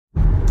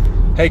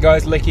Hey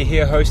guys, Lecky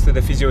here, host of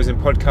the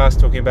Physioism podcast,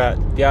 talking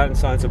about the art and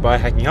science of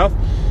biohacking health.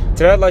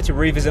 Today I'd like to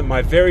revisit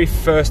my very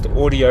first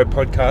audio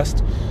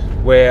podcast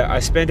where I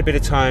spent a bit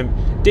of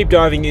time deep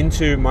diving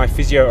into my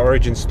physio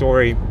origin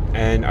story,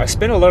 and I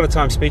spent a lot of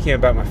time speaking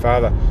about my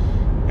father.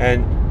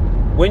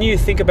 And when you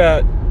think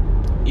about,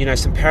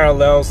 some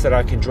parallels that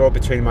I can draw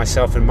between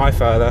myself and my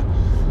father,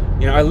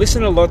 I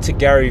listen a lot to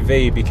Gary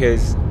Vee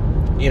because,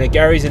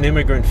 Gary's an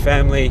immigrant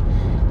family.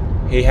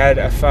 He had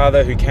a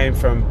father who came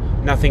from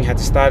nothing, had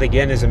to start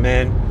again as a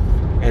man,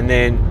 and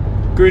then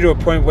grew to a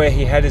point where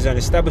he had his own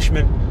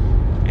establishment,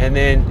 and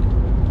then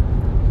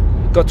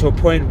got to a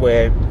point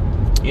where,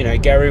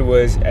 Gary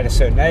was at a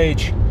certain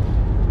age,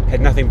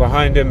 had nothing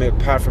behind him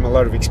apart from a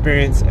lot of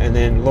experience, and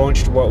then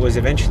launched what was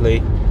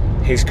eventually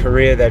his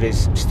career that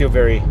is still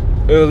very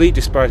early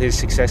despite his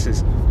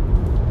successes.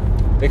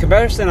 The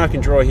comparison I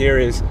can draw here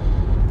is,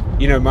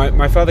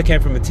 my father came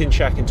from a tin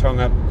shack in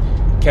Tonga,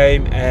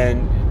 came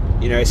and,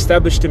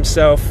 established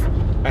himself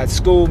at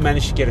school,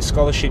 managed to get a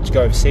scholarship to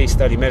go overseas,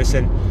 study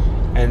medicine,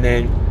 and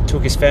then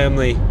took his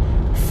family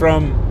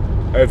from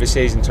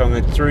overseas in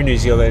Tonga through New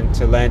Zealand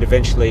to land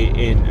eventually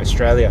in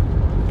Australia.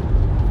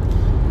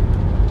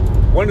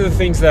 One of the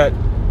things that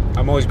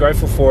I'm always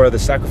grateful for are the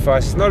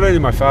sacrifices not only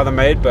my father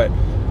made, but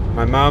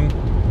my mum,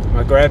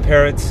 my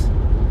grandparents,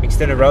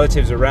 extended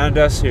relatives around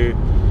us who,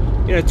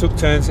 took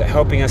turns at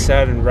helping us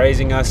out and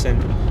raising us,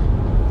 and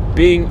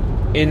being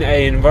in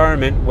an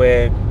environment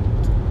where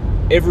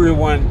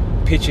everyone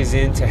pitches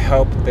in to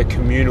help the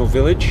communal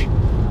village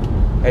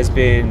has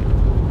been,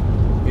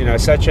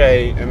 such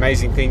an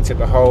amazing thing to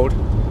behold,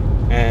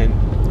 and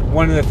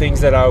one of the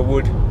things that I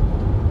would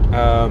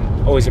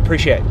always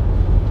appreciate.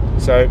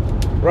 So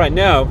right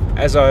now,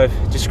 as I've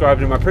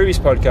described in my previous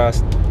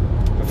podcast,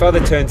 my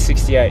father turned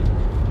 68,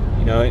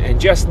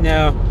 and just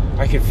now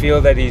I can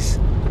feel that he's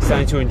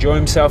starting to enjoy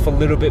himself a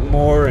little bit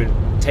more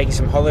and taking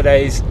some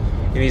holidays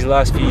in his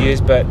last few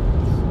years, but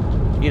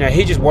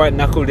he just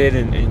white-knuckled it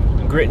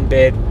and grit and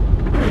bed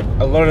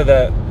a lot of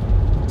the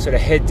sort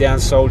of head down,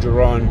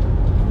 soldier on,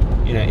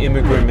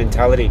 immigrant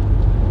mentality.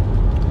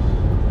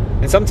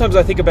 And sometimes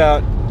I think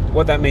about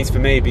what that means for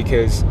me,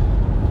 because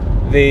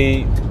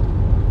the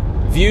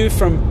view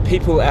from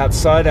people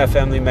outside our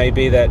family may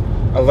be that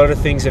a lot of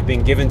things have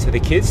been given to the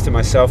kids, to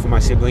myself and my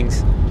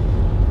siblings,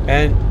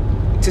 and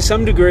to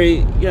some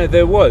degree,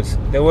 there was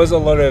a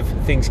lot of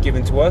things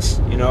given to us,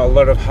 a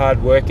lot of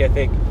hard work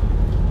ethic,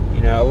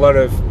 a lot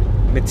of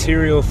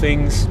material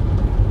things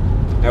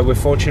that we're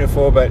fortunate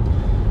for, but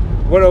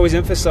what always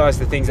emphasized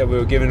the things that we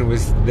were given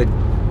was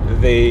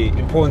the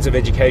importance of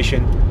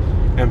education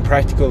and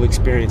practical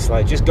experience,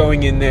 like just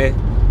going in there,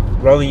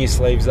 rolling your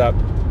sleeves up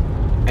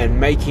and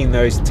making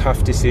those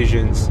tough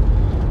decisions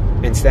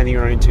and standing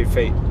on your own 2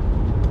 feet.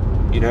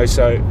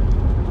 So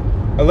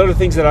a lot of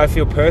things that I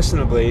feel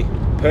personally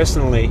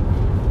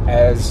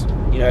as,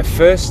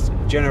 first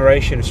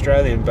generation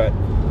Australian, but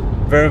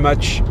very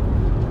much,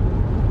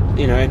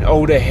 an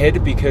older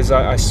head, because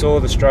I saw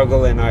the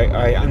struggle and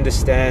I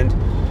understand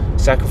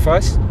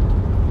sacrifice.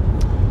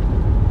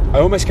 I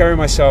almost carry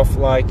myself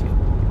like,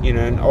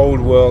 an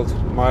old world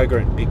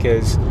migrant,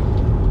 because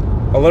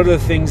a lot of the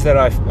things that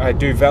I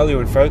do value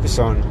and focus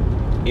on,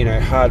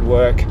 hard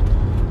work,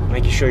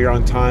 making sure you're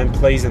on time,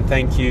 please and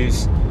thank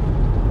yous,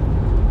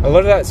 a lot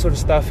of that sort of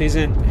stuff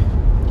isn't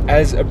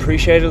as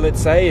appreciated,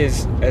 let's say,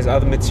 as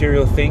other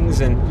material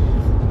things. And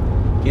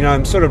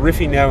I'm sort of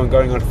riffing now and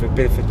going on for a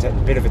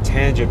bit of a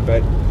tangent,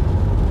 but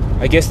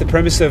I guess the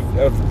premise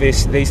of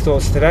these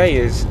thoughts today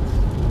is,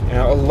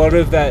 a lot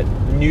of that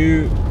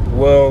new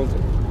world,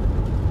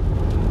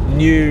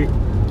 new,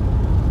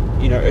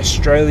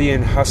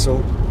 Australian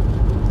hustle,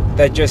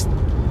 that just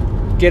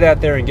get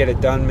out there and get it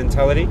done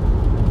mentality.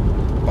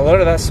 A lot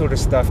of that sort of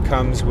stuff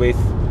comes with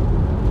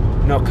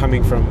not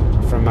coming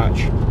from much.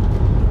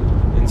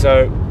 And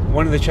so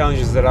one of the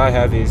challenges that I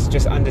have is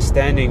just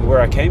understanding where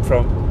I came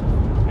from.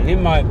 And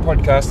in my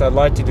podcast, I'd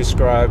like to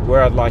describe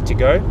where I'd like to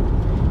go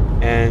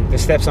and the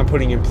steps I'm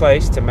putting in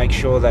place to make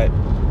sure that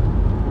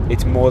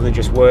it's more than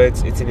just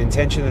words. It's an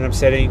intention that I'm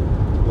setting,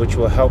 which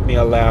will help me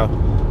allow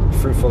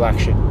fruitful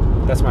action.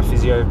 That's my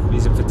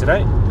physioism for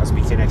today. I'll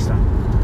speak to you next time.